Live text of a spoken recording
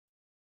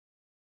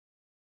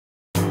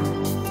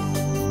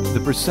The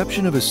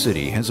perception of a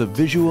city has a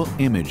visual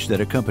image that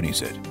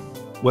accompanies it.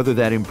 Whether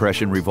that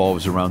impression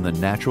revolves around the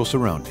natural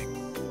surrounding,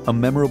 a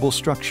memorable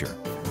structure,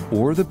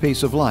 or the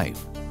pace of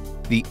life,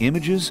 the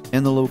images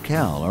and the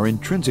locale are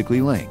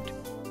intrinsically linked.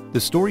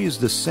 The story is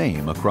the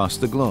same across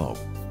the globe.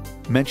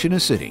 Mention a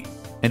city,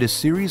 and a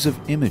series of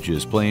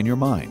images play in your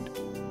mind.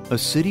 A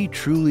city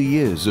truly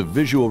is a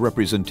visual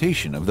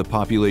representation of the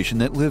population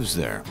that lives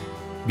there,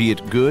 be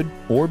it good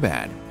or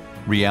bad,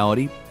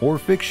 reality or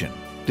fiction,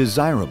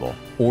 desirable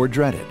or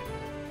dreaded.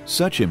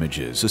 Such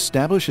images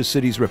establish a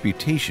city's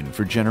reputation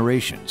for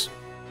generations.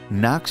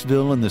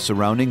 Knoxville and the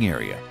surrounding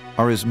area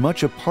are as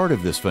much a part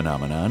of this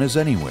phenomenon as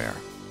anywhere.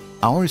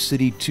 Our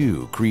city,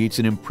 too, creates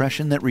an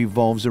impression that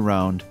revolves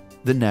around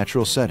the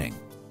natural setting,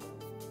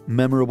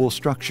 memorable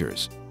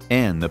structures,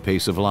 and the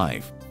pace of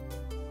life.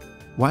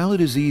 While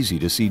it is easy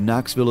to see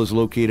Knoxville is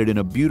located in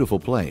a beautiful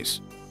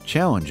place,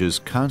 challenges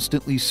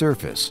constantly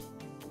surface.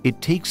 It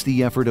takes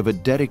the effort of a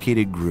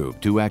dedicated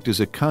group to act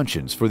as a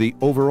conscience for the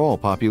overall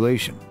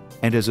population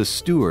and as a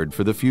steward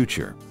for the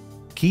future.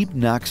 Keep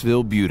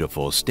Knoxville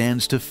Beautiful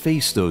stands to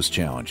face those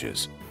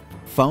challenges.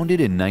 Founded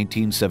in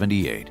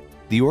 1978,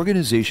 the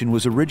organization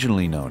was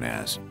originally known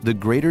as the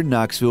Greater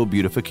Knoxville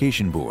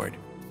Beautification Board.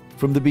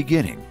 From the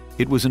beginning,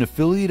 it was an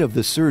affiliate of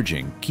the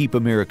surging Keep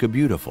America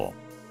Beautiful.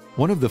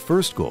 One of the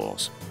first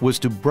goals was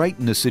to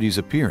brighten the city's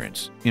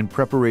appearance in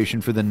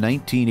preparation for the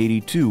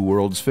 1982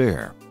 World's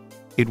Fair.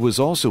 It was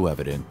also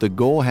evident the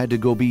goal had to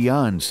go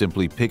beyond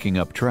simply picking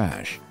up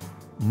trash.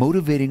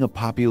 Motivating a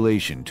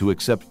population to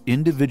accept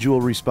individual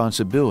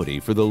responsibility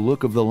for the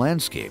look of the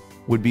landscape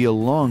would be a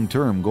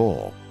long-term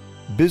goal.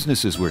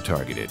 Businesses were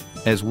targeted,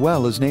 as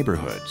well as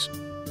neighborhoods.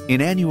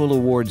 An annual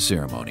awards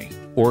ceremony,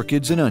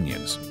 Orchids and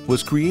Onions,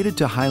 was created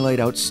to highlight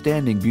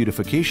outstanding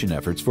beautification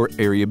efforts for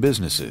area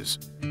businesses.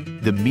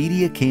 The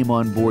media came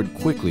on board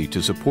quickly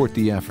to support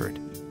the effort.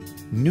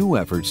 New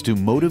efforts to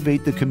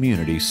motivate the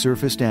community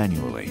surfaced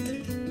annually.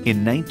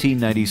 In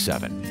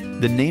 1997,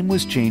 the name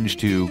was changed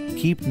to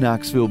Keep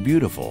Knoxville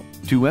Beautiful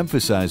to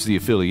emphasize the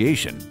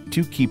affiliation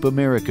to Keep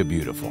America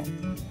Beautiful.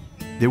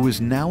 There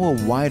was now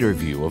a wider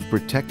view of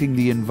protecting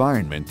the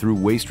environment through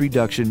waste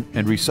reduction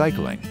and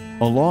recycling,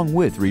 along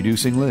with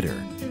reducing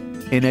litter.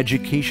 An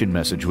education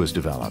message was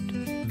developed.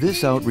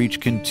 This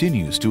outreach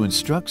continues to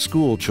instruct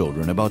school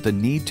children about the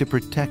need to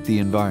protect the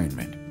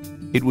environment.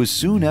 It was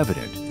soon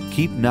evident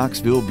Keep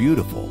Knoxville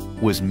Beautiful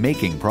was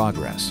making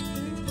progress.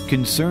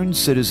 Concerned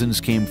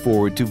citizens came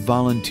forward to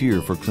volunteer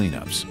for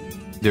cleanups.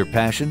 Their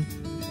passion?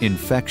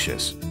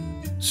 Infectious.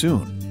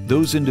 Soon,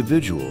 those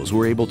individuals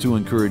were able to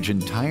encourage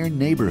entire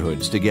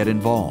neighborhoods to get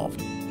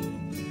involved.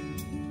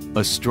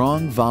 A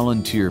strong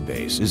volunteer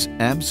base is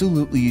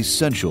absolutely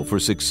essential for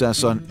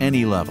success on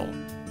any level.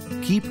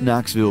 Keep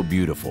Knoxville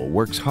Beautiful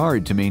works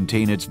hard to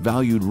maintain its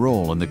valued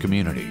role in the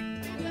community.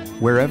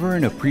 Wherever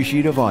an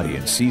appreciative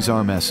audience sees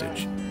our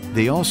message,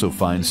 they also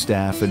find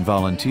staff and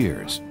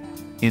volunteers.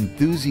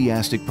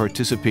 Enthusiastic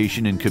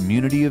participation in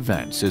community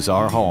events is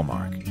our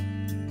hallmark.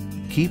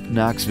 Keep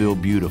Knoxville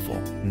Beautiful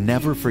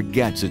never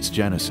forgets its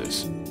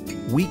genesis.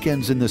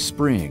 Weekends in the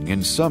spring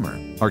and summer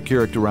are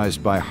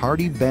characterized by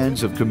hearty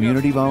bands of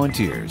community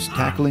volunteers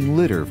tackling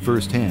litter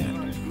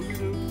firsthand.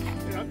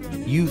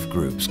 Youth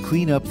groups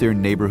clean up their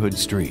neighborhood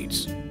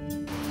streets.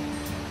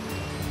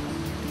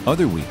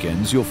 Other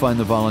weekends, you'll find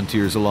the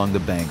volunteers along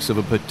the banks of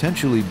a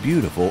potentially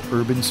beautiful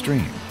urban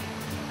stream.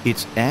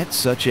 It's at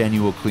such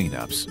annual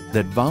cleanups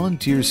that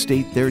volunteers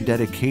state their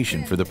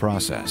dedication for the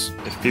process.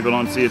 If people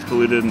don't see it's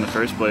polluted in the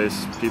first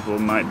place, people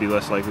might be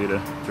less likely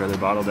to throw their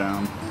bottle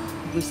down.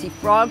 We see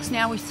frogs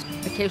now, we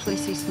occasionally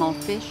see small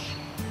fish.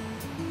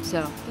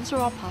 So those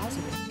are all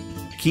positive.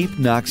 Keep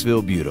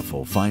Knoxville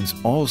Beautiful finds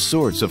all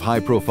sorts of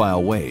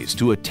high-profile ways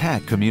to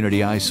attack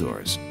community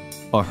eyesores.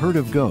 A herd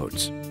of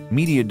goats,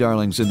 media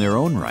darlings in their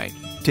own right,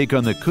 take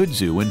on the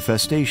kudzu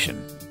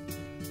infestation.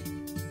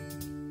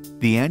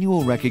 The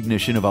annual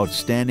recognition of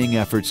outstanding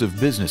efforts of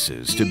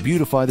businesses to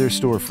beautify their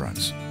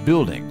storefronts,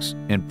 buildings,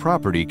 and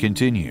property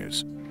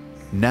continues.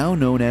 Now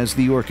known as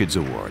the Orchids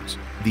Awards,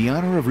 the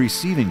honor of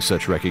receiving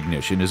such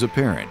recognition is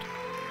apparent.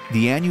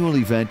 The annual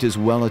event is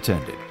well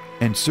attended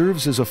and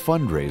serves as a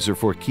fundraiser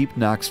for Keep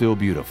Knoxville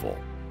Beautiful.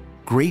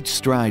 Great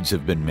strides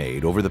have been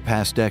made over the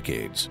past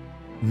decades.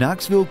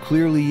 Knoxville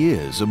clearly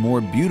is a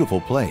more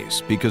beautiful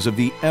place because of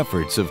the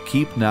efforts of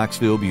Keep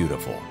Knoxville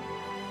Beautiful.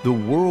 The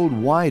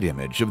worldwide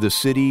image of the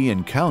city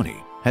and county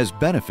has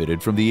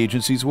benefited from the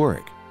agency's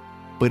work,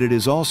 but it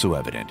is also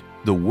evident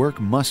the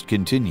work must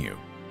continue.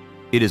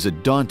 It is a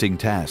daunting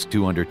task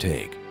to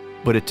undertake,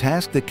 but a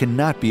task that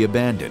cannot be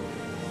abandoned.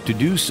 To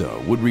do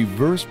so would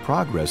reverse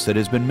progress that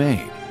has been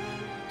made.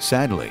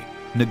 Sadly,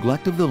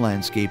 neglect of the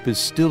landscape is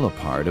still a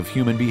part of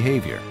human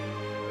behavior.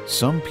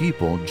 Some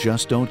people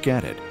just don't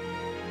get it.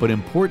 But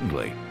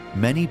importantly,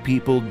 many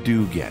people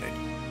do get it.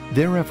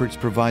 Their efforts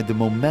provide the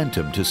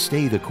momentum to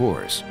stay the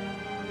course.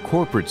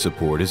 Corporate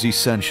support is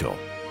essential.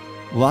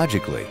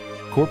 Logically,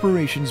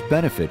 corporations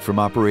benefit from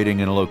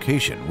operating in a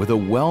location with a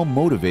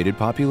well-motivated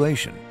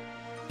population.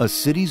 A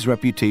city's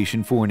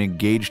reputation for an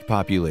engaged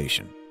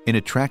population, an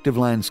attractive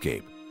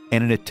landscape,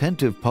 and an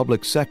attentive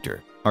public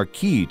sector are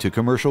key to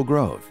commercial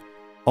growth.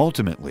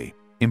 Ultimately,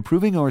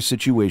 improving our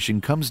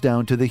situation comes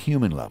down to the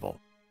human level.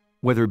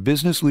 Whether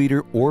business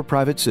leader or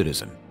private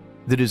citizen,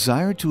 the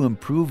desire to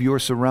improve your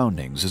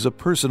surroundings is a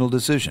personal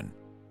decision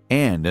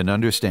and an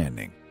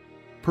understanding.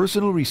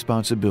 Personal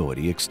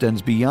responsibility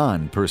extends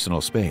beyond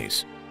personal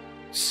space.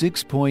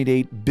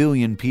 6.8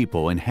 billion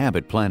people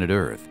inhabit planet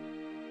Earth.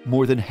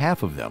 More than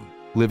half of them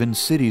live in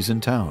cities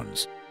and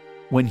towns.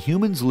 When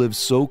humans live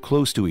so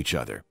close to each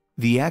other,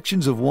 the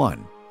actions of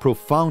one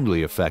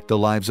profoundly affect the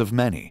lives of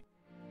many.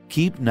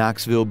 Keep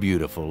Knoxville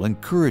Beautiful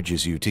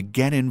encourages you to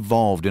get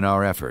involved in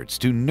our efforts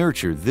to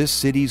nurture this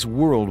city's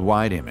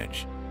worldwide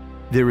image.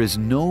 There is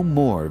no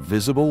more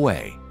visible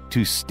way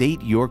to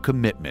state your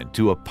commitment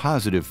to a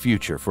positive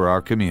future for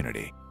our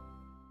community.